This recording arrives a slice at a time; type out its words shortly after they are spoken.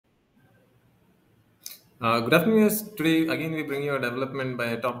Good afternoon. Yes. Today again we bring you a development by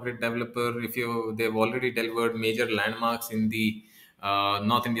a top grade developer. If you they've already delivered major landmarks in the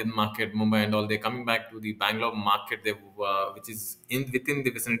North Indian market, Mumbai and all. They're coming back to the Bangalore market, which is in within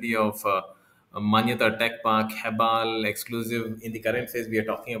the vicinity of Manyata Tech Park, Hebbal, exclusive. In the current phase, we are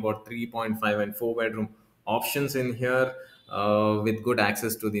talking about 3.5 and 4 bedroom options in here. With good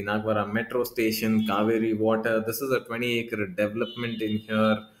access to the Nagwara metro station, Kaveri water. This is a 20-acre development in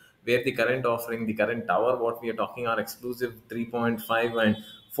here where the current offering, the current tower, what we are talking are exclusive 3.5 and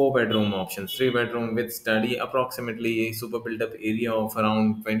 4 bedroom options. 3 bedroom with study, approximately a super built up area of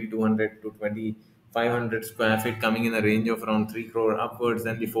around 2200 to 2500 square feet, coming in a range of around 3 crore upwards.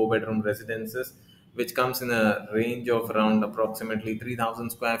 Then the 4 bedroom residences, which comes in a range of around approximately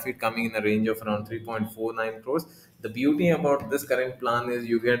 3000 square feet, coming in a range of around 3.49 crores. The beauty about this current plan is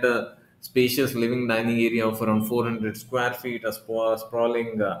you get a spacious living dining area of around 400 square feet, a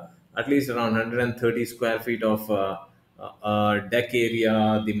sprawling at least around 130 square feet of deck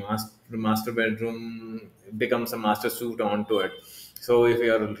area. The master bedroom becomes a master suite onto it. So if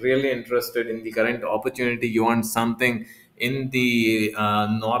you are really interested in the current opportunity, you want something in the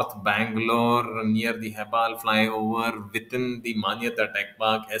North Bangalore near the Hebbal flyover within the Manyata Tech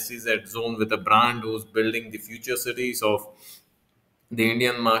Park SEZ zone with a brand who's building the future cities of the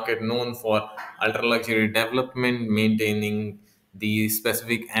Indian market, known for ultra luxury development, maintaining the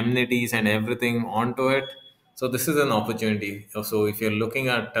specific amenities and everything onto it. So this is an opportunity. So if you're looking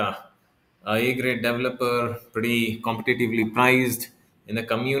at a grade developer, pretty competitively priced in the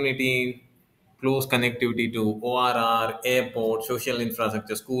community, close connectivity to ORR, airport, social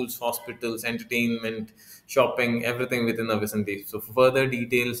infrastructure, schools, hospitals, entertainment, shopping, everything within the vicinity. So for further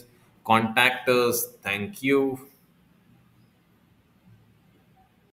details, contact us. Thank you.